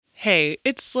Hey,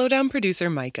 it's Slowdown producer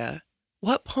Micah.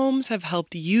 What poems have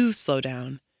helped you slow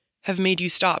down, have made you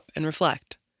stop and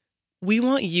reflect? We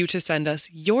want you to send us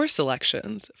your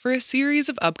selections for a series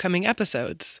of upcoming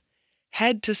episodes.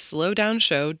 Head to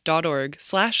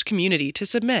slowdownshow.org/community to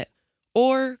submit,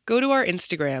 or go to our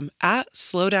Instagram at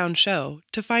slowdownshow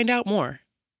to find out more.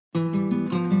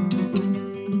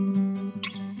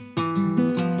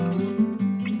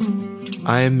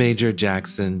 I am Major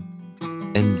Jackson,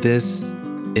 and this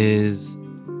is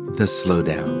The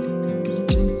Slowdown.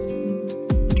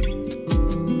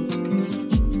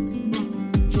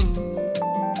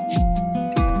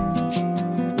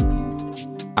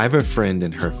 I have a friend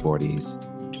in her 40s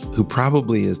who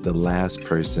probably is the last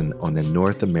person on the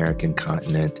North American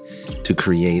continent to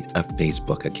create a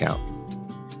Facebook account.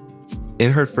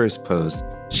 In her first post,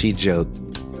 she joked,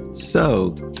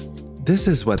 "So, this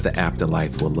is what the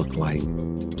afterlife will look like."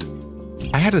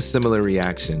 I had a similar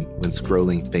reaction when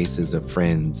scrolling faces of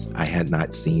friends I had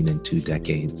not seen in 2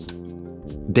 decades.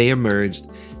 They emerged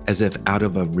as if out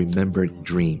of a remembered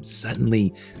dream,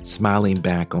 suddenly smiling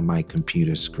back on my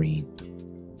computer screen.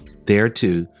 There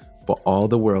too, for all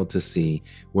the world to see,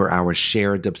 were our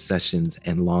shared obsessions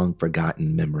and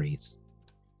long-forgotten memories.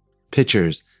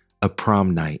 Pictures of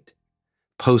prom night,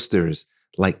 posters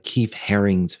like Keith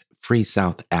Haring's Free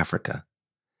South Africa,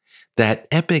 that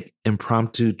epic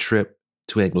impromptu trip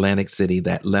to Atlantic City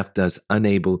that left us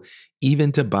unable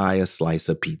even to buy a slice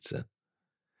of pizza.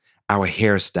 Our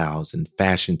hairstyles and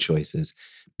fashion choices,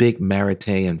 big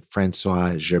Marité and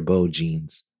Francois Gerbeau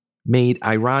jeans, made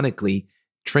ironically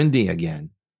trendy again.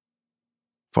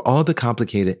 For all the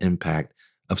complicated impact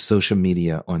of social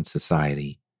media on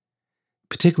society,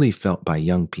 particularly felt by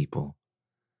young people,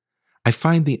 I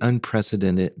find the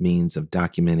unprecedented means of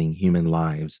documenting human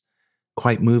lives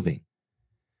quite moving.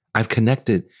 I've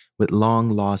connected with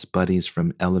long-lost buddies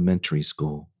from elementary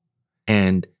school,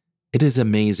 and it is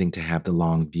amazing to have the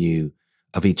long view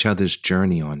of each other's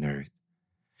journey on Earth,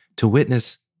 to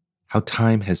witness how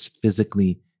time has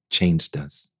physically changed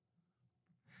us.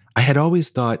 I had always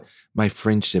thought my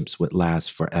friendships would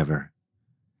last forever,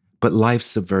 but life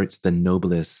subverts the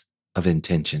noblest of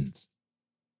intentions.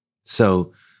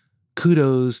 So,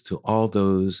 kudos to all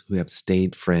those who have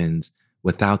stayed friends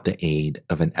without the aid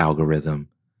of an algorithm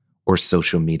or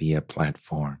social media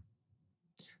platform.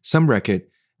 Some record,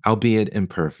 albeit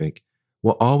imperfect,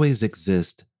 will always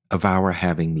exist of our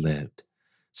having lived.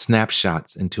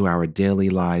 Snapshots into our daily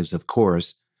lives, of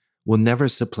course, will never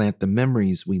supplant the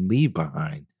memories we leave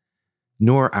behind,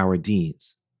 nor our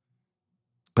deeds.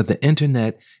 But the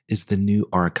internet is the new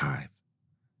archive,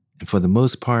 and for the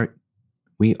most part,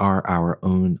 we are our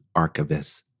own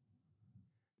archivists.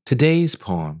 Today's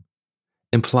poem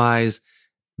implies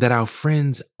that our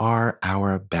friends are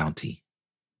our bounty.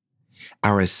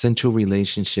 Our essential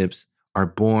relationships are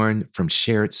born from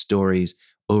shared stories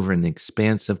over an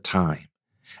expanse of time,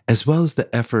 as well as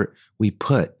the effort we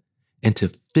put into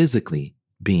physically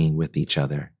being with each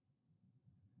other.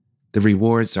 The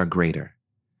rewards are greater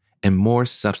and more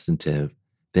substantive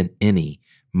than any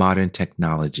modern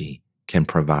technology can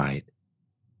provide.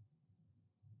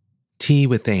 Tea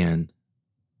with Anne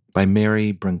by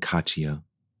Mary Brancaccio.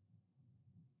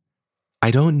 I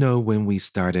don't know when we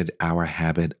started our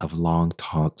habit of long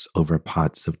talks over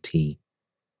pots of tea,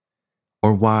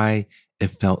 or why it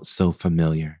felt so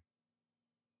familiar.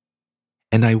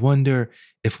 And I wonder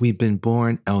if we'd been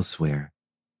born elsewhere,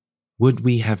 would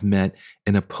we have met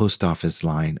in a post office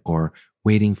line or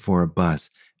waiting for a bus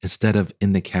instead of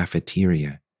in the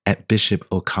cafeteria at Bishop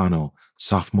O'Connell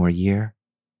sophomore year?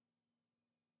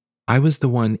 I was the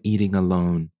one eating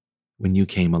alone when you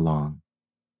came along.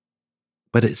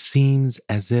 But it seems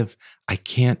as if I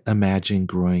can't imagine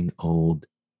growing old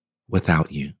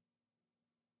without you.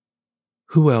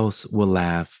 Who else will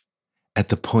laugh at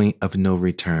the point of no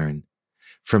return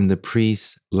from the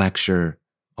priest's lecture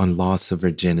on loss of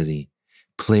virginity,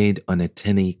 played on a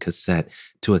tinny cassette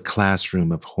to a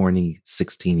classroom of horny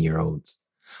 16-year-olds,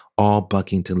 all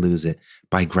bucking to lose it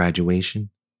by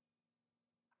graduation?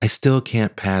 I still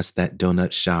can't pass that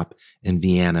donut shop in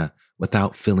Vienna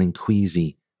without feeling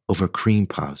queasy over cream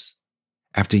puffs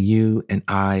after you and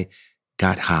I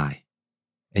got high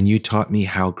and you taught me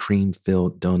how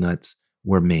cream-filled donuts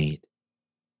were made.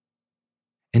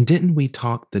 And didn't we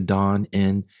talk the dawn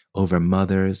in over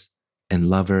mothers and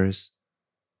lovers,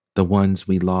 the ones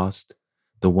we lost,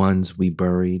 the ones we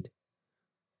buried?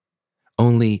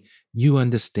 Only you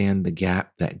understand the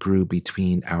gap that grew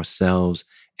between ourselves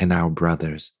and our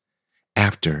brothers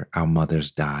after our mothers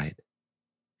died.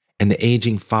 And the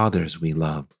aging fathers we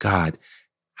loved, God,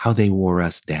 how they wore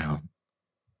us down.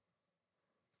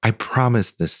 I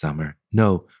promise this summer,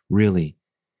 no, really,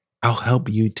 I'll help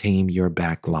you tame your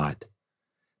back lot.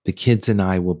 The kids and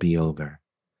I will be over.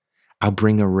 I'll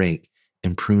bring a rake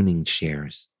and pruning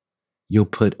shears. You'll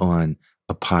put on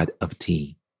a pot of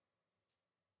tea.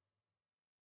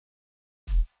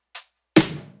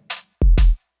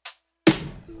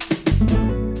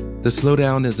 The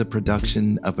Slowdown is a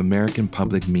production of American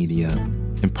Public Media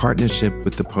in partnership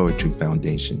with the Poetry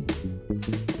Foundation.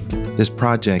 This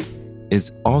project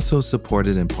is also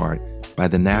supported in part by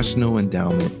the National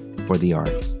Endowment for the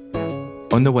Arts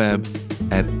on the web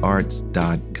at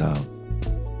arts.gov.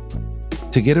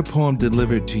 To get a poem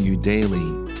delivered to you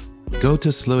daily, go to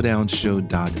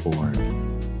slowdownshow.org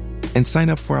and sign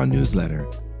up for our newsletter.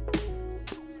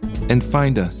 And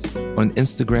find us on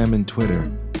Instagram and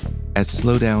Twitter at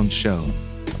Slowdown Show.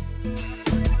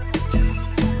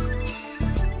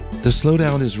 The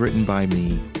Slowdown is written by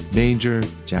me, Major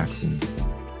Jackson.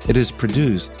 It is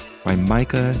produced by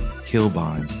Micah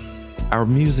Kilbon. Our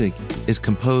music is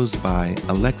composed by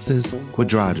Alexis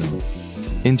Cuadrado.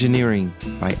 Engineering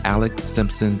by Alex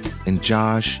Simpson and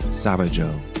Josh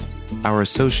Savajo. Our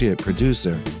associate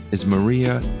producer is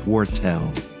Maria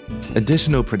Wortel.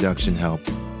 Additional production help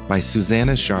by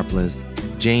Susanna Sharpless,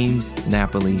 James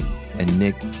Napoli, and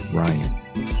Nick Ryan.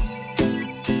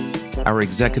 Our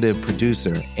executive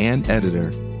producer and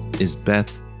editor is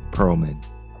Beth Perlman.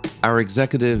 Our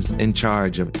executives in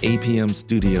charge of APM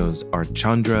Studios are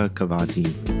Chandra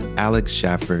Kavati, Alex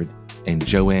Shafford, and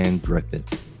Joanne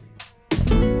Griffith.